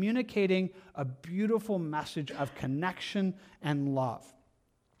communicating a beautiful message of connection and love.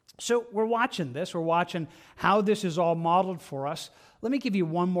 So we're watching this. We're watching how this is all modeled for us. Let me give you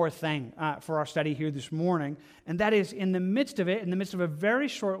one more thing for our study here this morning, and that is in the midst of it, in the midst of a very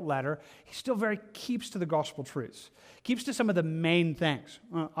short letter, he still keeps to the gospel truths, keeps to some of the main things.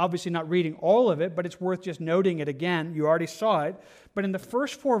 Obviously not reading all of it, but it's worth just noting it again. You already saw it, but in the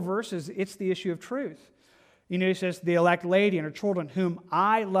first 4 verses, it's the issue of truth. He says, the elect lady and her children, whom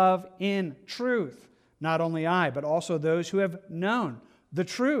I love in truth, not only I, but also those who have known the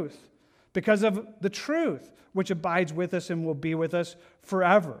truth, because of the truth, which abides with us and will be with us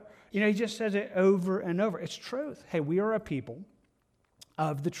forever. He just says it over and over. It's truth. Hey, we are a people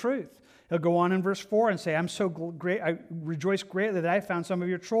of the truth. He'll go on in verse 4 and say, I'm so great, I rejoice greatly that I found some of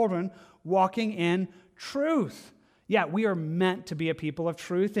your children walking in truth. Yeah, we are meant to be a people of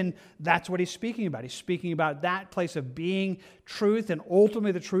truth, and that's what he's speaking about. He's speaking about that place of being truth, and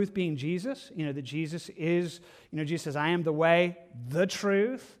ultimately the truth being Jesus. That Jesus is, Jesus says, I am the way, the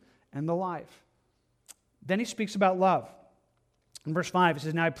truth, and the life. Then he speaks about love. In verse 5, it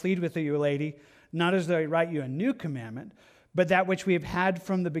says, now I plead with you, lady, not as though I write you a new commandment, but that which we have had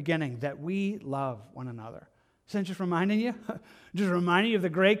from the beginning, that we love one another. Isn't that just reminding you? Just reminding you of the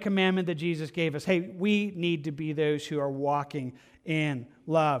great commandment that Jesus gave us. Hey, we need to be those who are walking in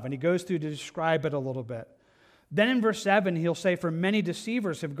love. And he goes through to describe it a little bit. Then in verse 7, he'll say, for many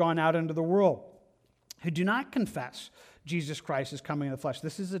deceivers have gone out into the world who do not confess Jesus Christ is coming in the flesh.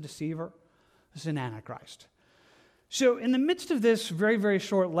 This is a deceiver. This is an antichrist. So in the midst of this very, very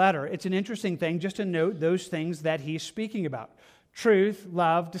short letter, it's an interesting thing just to note those things that he's speaking about. Truth,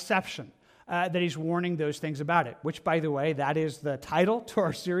 love, deception. That he's warning those things about it, which, by the way, that is the title to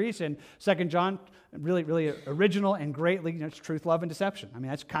our series in 2 John, really, really original and greatly, it's truth, love, and deception. I mean,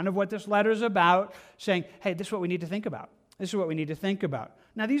 that's kind of what this letter is about, saying, hey, this is what we need to think about. This is what we need to think about.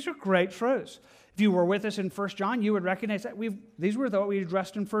 Now, these are great truths. If you were with us in 1 John, you would recognize that these were what we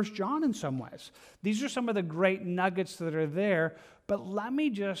addressed in 1 John in some ways. These are some of the great nuggets that are there, but let me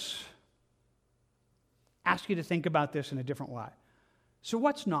just ask you to think about this in a different way. So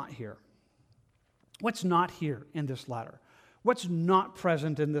what's not here? What's not here in this letter? What's not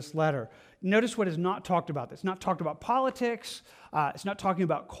present in this letter? Notice what is not talked about. It's not talked about politics. It's not talking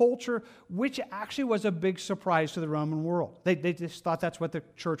about culture, which actually was a big surprise to the Roman world. They just thought that's what the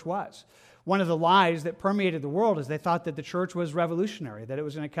church was. One of the lies that permeated the world is they thought that the church was revolutionary, that it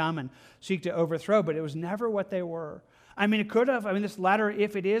was going to come and seek to overthrow, but it was never what they were. I mean, it could have. I mean, this letter,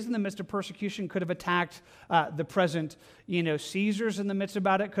 if it is in the midst of persecution, could have attacked the present, Caesars in the midst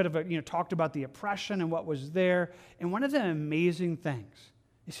about it, could have, talked about the oppression and what was there. And one of the amazing things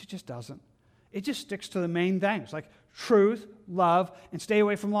is it just doesn't. It just sticks to the main things, like truth, love, and stay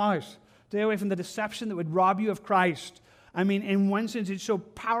away from lies. Stay away from the deception that would rob you of Christ. I mean, in one sense, it's so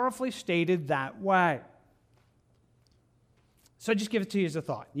powerfully stated that way. So I just give it to you as a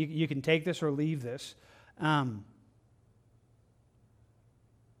thought. You can take this or leave this. Our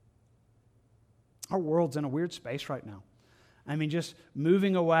world's in a weird space right now. I mean, just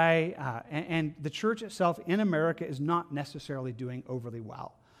moving away, and the church itself in America is not necessarily doing overly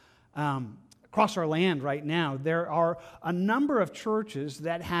well. Across our land right now, there are a number of churches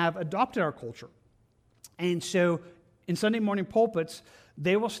that have adopted our culture. And so in Sunday morning pulpits,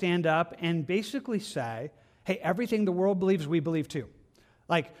 they will stand up and basically say, hey, everything the world believes, we believe too.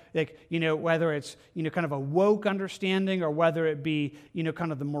 Like whether it's, kind of a woke understanding or whether it be,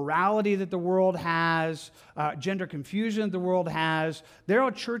 kind of the morality that the world has, gender confusion that the world has. There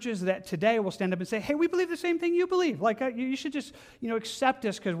are churches that today will stand up and say, hey, we believe the same thing you believe. Like, you should just, accept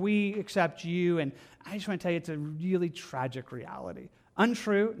us because we accept you. And I just want to tell you, it's a really tragic reality.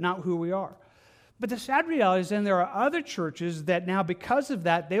 Untrue, not who we are. But the sad reality is then there are other churches that now, because of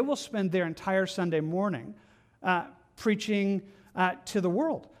that, they will spend their entire Sunday morning preaching to the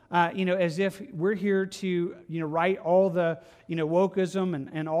world, as if we're here to, right all the, wokeism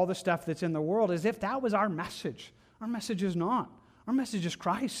and all the stuff that's in the world, as if that was our message. Our message is not. Our message is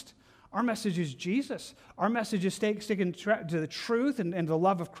Christ. Our message is Jesus. Our message is sticking to the truth and the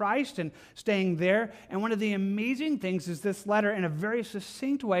love of Christ and staying there. And one of the amazing things is this letter, in a very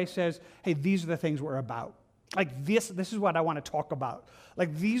succinct way, says, hey, these are the things we're about. Like this is what I want to talk about.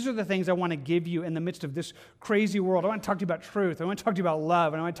 Like these are the things I want to give you in the midst of this crazy world. I want to talk to you about truth. I want to talk to you about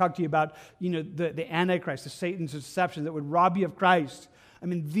love. And I want to talk to you about, the Antichrist, the Satan's deception that would rob you of Christ. I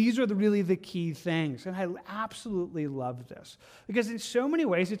mean, these are really the key things. And I absolutely love this. Because in so many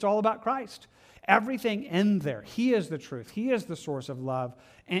ways, it's all about Christ. Everything in there. He is the truth. He is the source of love.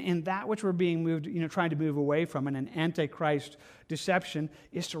 And that which we're being moved, trying to move away from in an Antichrist deception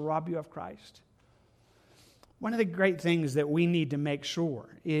is to rob you of Christ. One of the great things that we need to make sure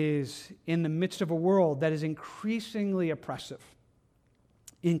is in the midst of a world that is increasingly oppressive,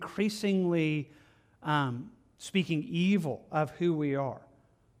 increasingly speaking evil of who we are,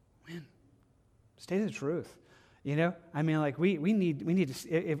 stay the truth. I mean, like we need to,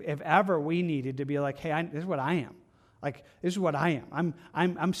 if ever we needed to be like, hey, this is what I am. Like, this is what I am.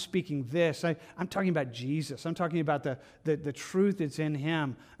 I'm speaking this. I'm talking about Jesus. I'm talking about the truth that's in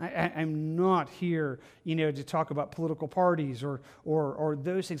him. I'm not here, to talk about political parties or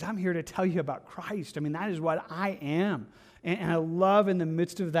those things. I'm here to tell you about Christ. I mean, that is what I am. And I love in the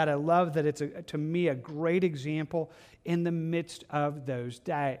midst of that, I love that it's, to me, a great example in the midst of those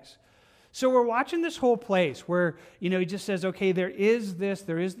days. So we're watching this whole place where, he just says, okay, there is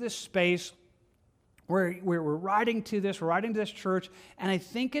this space. We're writing to this church, and I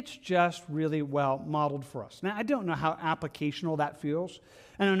think it's just really well modeled for us. Now, I don't know how applicational that feels.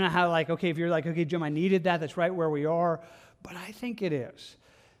 I don't know how, if you're like, okay, Jim, I needed that. That's right where we are. But I think it is.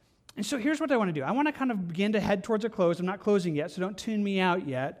 And so here's what I want to do. I want to kind of begin to head towards a close. I'm not closing yet, so don't tune me out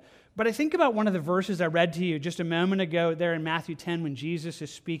yet. But I think about one of the verses I read to you just a moment ago there in Matthew 10 when Jesus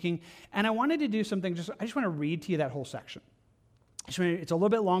is speaking. And I wanted to do something, I just want to read to you that whole section. It's a little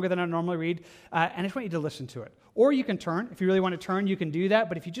bit longer than I normally read, and I just want you to listen to it. Or you can turn. If you really want to turn, you can do that.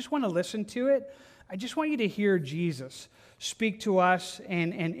 But if you just want to listen to it, I just want you to hear Jesus speak to us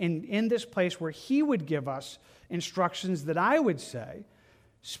and in this place where he would give us instructions that I would say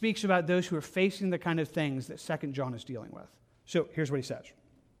speaks about those who are facing the kind of things that 2 John is dealing with. So here's what he says.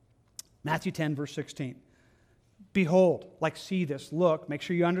 Matthew 10, verse 16. Behold, see this, look, make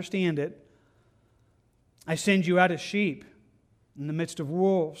sure you understand it. I send you out as sheep in the midst of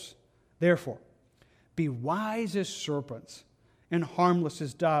wolves. Therefore, be wise as serpents and harmless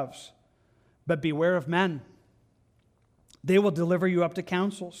as doves. But beware of men. They will deliver you up to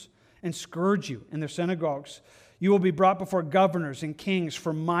councils and scourge you in their synagogues. You will be brought before governors and kings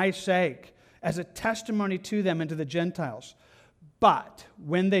for my sake, as a testimony to them and to the Gentiles. But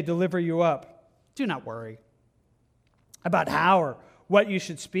when they deliver you up, do not worry about how or what you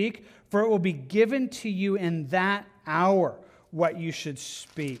should speak, for it will be given to you in that hour what you should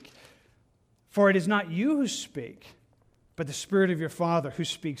speak. For it is not you who speak, but the Spirit of your Father who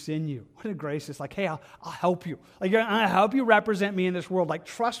speaks in you. What a grace. It's like, hey, I'll help you. I'll help you represent me in this world.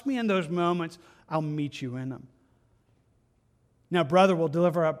 Trust me in those moments. I'll meet you in them. Now, brother will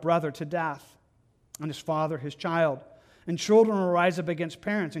deliver up brother to death, and his father his child. And children will rise up against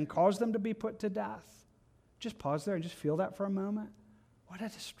parents and cause them to be put to death. Just pause there and just feel that for a moment. What a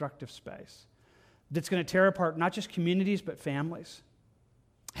destructive space that's going to tear apart not just communities, but families.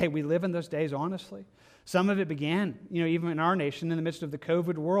 Hey, we live in those days, honestly. Some of it began, even in our nation in the midst of the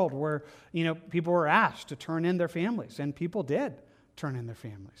COVID world where, people were asked to turn in their families, and people did turn in their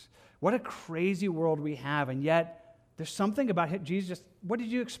families. What a crazy world we have, and yet there's something about Jesus. What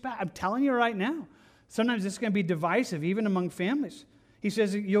did you expect? I'm telling you right now. Sometimes it's going to be divisive, even among families. He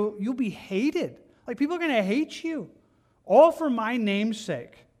says you'll be hated. Like, people are going to hate you, all for my name's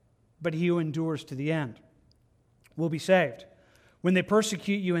sake. But he who endures to the end will be saved. When they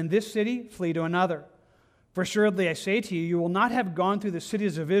persecute you in this city, flee to another. For assuredly I say to you, you will not have gone through the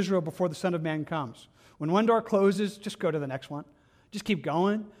cities of Israel before the Son of Man comes. When one door closes, just go to the next one. Just keep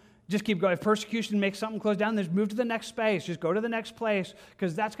going. Just keep going. If persecution makes something close down, then move to the next space. Just go to the next place,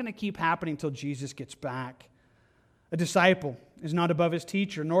 because that's going to keep happening until Jesus gets back. A disciple is not above his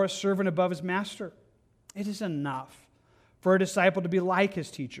teacher, nor a servant above his master. It is enough for a disciple to be like his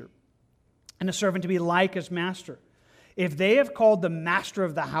teacher and a servant to be like his master. If they have called the master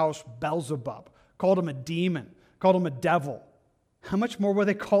of the house Beelzebub, called him a demon, called him a devil, how much more will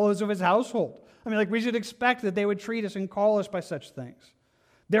they call those of his household? We should expect that they would treat us and call us by such things.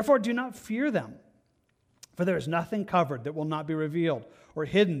 Therefore, do not fear them, for there is nothing covered that will not be revealed, or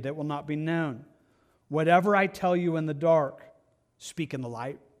hidden that will not be known. Whatever I tell you in the dark, speak in the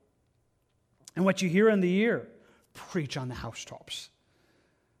light. And what you hear in the ear, preach on the housetops.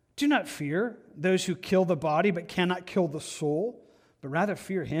 Do not fear those who kill the body but cannot kill the soul, but rather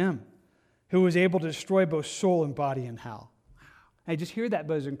fear him who is able to destroy both soul and body in hell. I just hear that,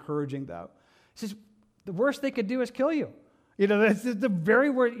 but it's encouraging, though. It says the worst they could do is kill you. That's the very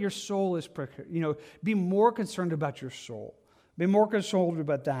word. Your soul is precarious. Be more concerned about your soul. Be more concerned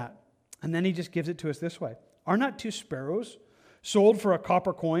about that. And then he just gives it to us this way. Are not 2 sparrows sold for a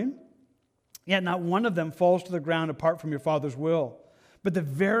copper coin? Yet not one of them falls to the ground apart from your Father's will. But the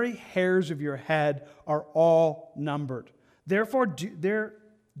very hairs of your head are all numbered. Therefore,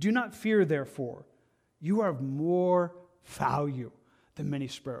 do not fear, therefore. You are of more value than many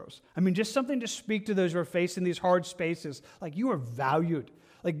sparrows. Just something to speak to those who are facing these hard spaces. Like, you are valued.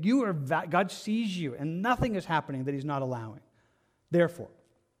 Like, God sees you, and nothing is happening that he's not allowing. Therefore,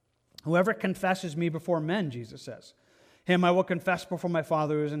 whoever confesses me before men, Jesus says, him I will confess before my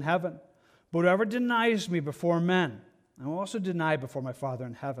Father who is in heaven. But whoever denies me before men, I will also deny before my Father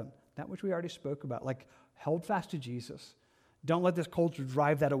in heaven. That which we already spoke about. Like, hold fast to Jesus. Don't let this culture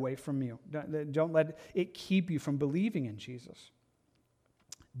drive that away from you. Don't let it keep you from believing in Jesus.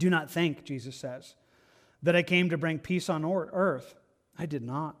 Do not think, Jesus says, that I came to bring peace on earth. I did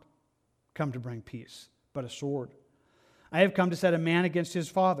not come to bring peace, but a sword. I have come to set a man against his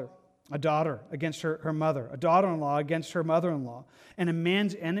father, a daughter against her mother, a daughter-in-law against her mother-in-law, and a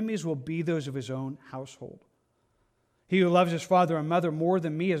man's enemies will be those of his own household. He who loves his father or mother more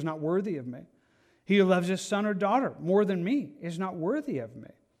than me is not worthy of me. He who loves his son or daughter more than me is not worthy of me.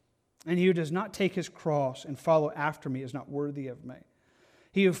 And he who does not take his cross and follow after me is not worthy of me.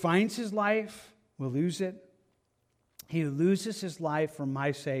 He who finds his life will lose it. He who loses his life for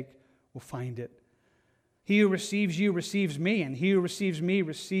my sake will find it. He who receives you receives me, and he who receives me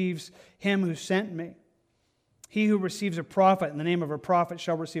receives him who sent me. He who receives a prophet in the name of a prophet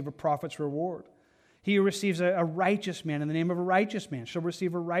shall receive a prophet's reward. He who receives a righteous man in the name of a righteous man shall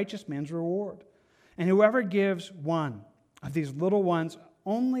receive a righteous man's reward. And whoever gives one of these little ones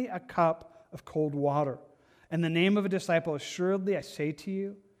only a cup of cold water in the name of a disciple, assuredly I say to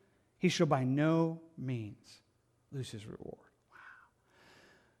you, he shall by no means lose his reward.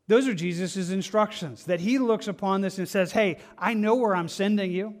 Those are Jesus' instructions, that he looks upon this and says, hey, I know where I'm sending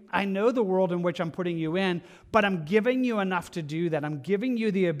you. I know the world in which I'm putting you in, but I'm giving you enough to do that. I'm giving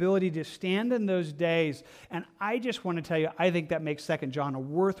you the ability to stand in those days. And I just want to tell you, I think that makes 2 John a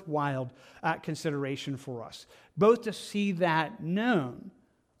worthwhile consideration for us, both to see that known,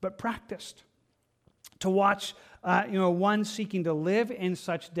 but practiced. To watch one seeking to live in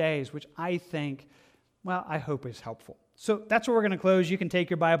such days, which I think, I hope is helpful. So that's where we're going to close. You can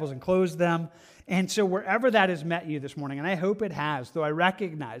take your Bibles and close them. And so wherever that has met you this morning, and I hope it has, though I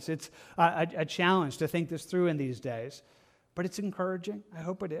recognize it's a challenge to think this through in these days, but it's encouraging. I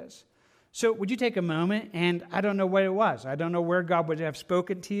hope it is. So would you take a moment, and I don't know what it was. I don't know where God would have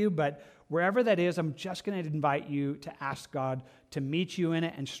spoken to you, but wherever that is, I'm just going to invite you to ask God to meet you in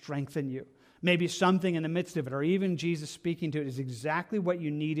it and strengthen you. Maybe something in the midst of it, or even Jesus speaking to it, is exactly what you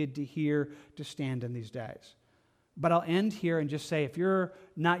needed to hear to stand in these days. But I'll end here and just say, if you're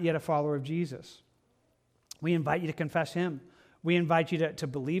not yet a follower of Jesus, we invite you to confess him. We invite you to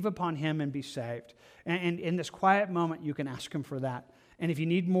believe upon him and be saved. And in this quiet moment, you can ask him for that. And if you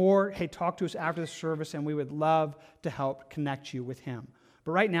need more, hey, talk to us after the service, and we would love to help connect you with him.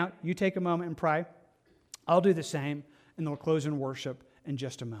 But right now, you take a moment and pray. I'll do the same, and then we'll close in worship in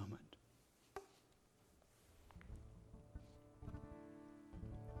just a moment.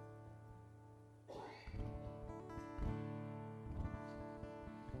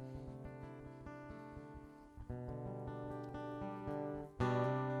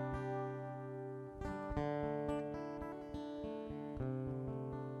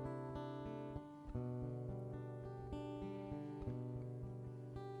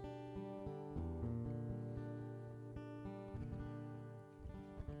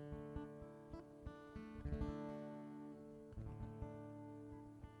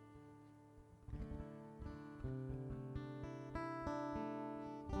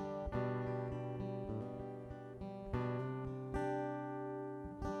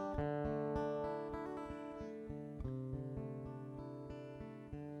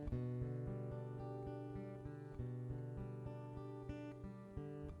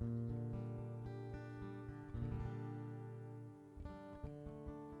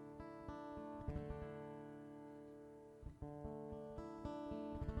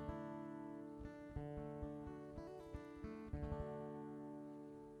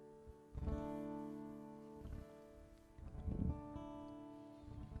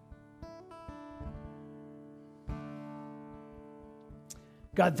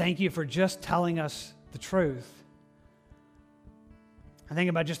 God, thank you for just telling us the truth. I think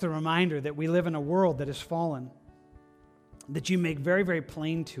about just the reminder that we live in a world that is fallen, that you make very, very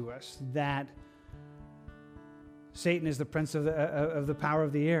plain to us that Satan is the prince of the power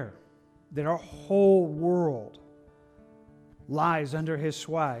of the air, that our whole world lies under his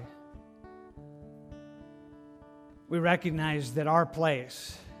sway. We recognize that our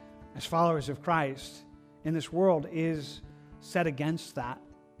place as followers of Christ in this world is set against that.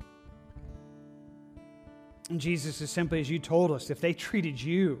 And Jesus, is simply as you told us, if they treated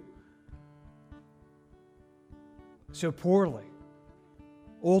you so poorly,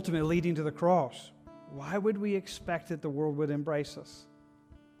 ultimately leading to the cross, why would we expect that the world would embrace us?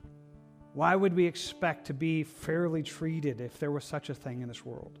 Why would we expect to be fairly treated if there was such a thing in this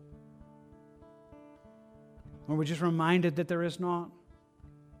world? And we're just reminded that there is not.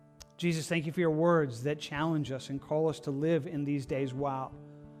 Jesus, thank you for your words that challenge us and call us to live in these days well.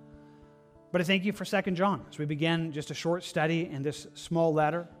 But I thank you for 2 John. As we begin just a short study in this small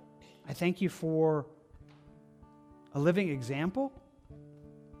letter, I thank you for a living example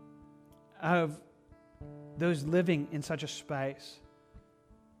of those living in such a space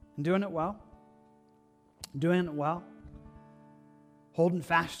and doing it well, holding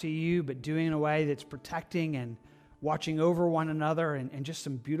fast to you, but doing it in a way that's protecting and watching over one another and just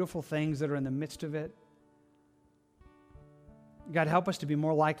some beautiful things that are in the midst of it. God, help us to be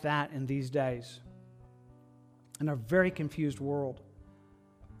more like that in these days, in a very confused world.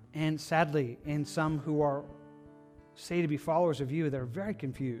 And sadly, in some who are say to be followers of you, they're very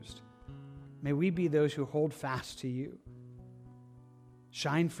confused. May we be those who hold fast to you,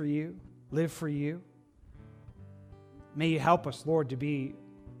 shine for you, live for you. May you help us, Lord, to be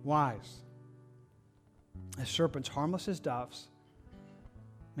wise as serpents, harmless as doves.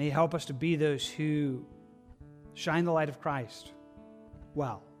 May you help us to be those who shine the light of Christ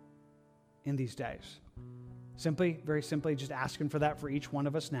well in these days. Simply, very simply, just asking for that for each one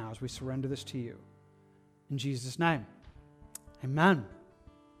of us now as we surrender this to you. In Jesus' name, amen.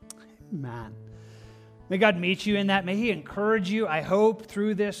 Amen. May God meet you in that. May he encourage you, I hope,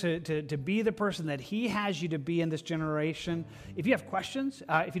 through this to be the person that he has you to be in this generation. If you have questions,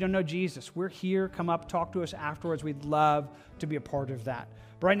 if you don't know Jesus, we're here. Come up, talk to us afterwards. We'd love to be a part of that.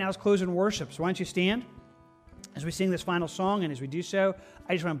 But right now, it's close in worship. So why don't you stand as we sing this final song? And as we do so,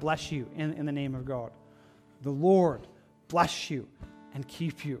 I just want to bless you in the name of God. The Lord bless you and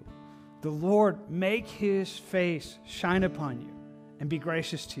keep you. The Lord make his face shine upon you and be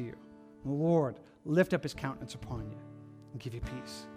gracious to you. The Lord lift up his countenance upon you and give you peace.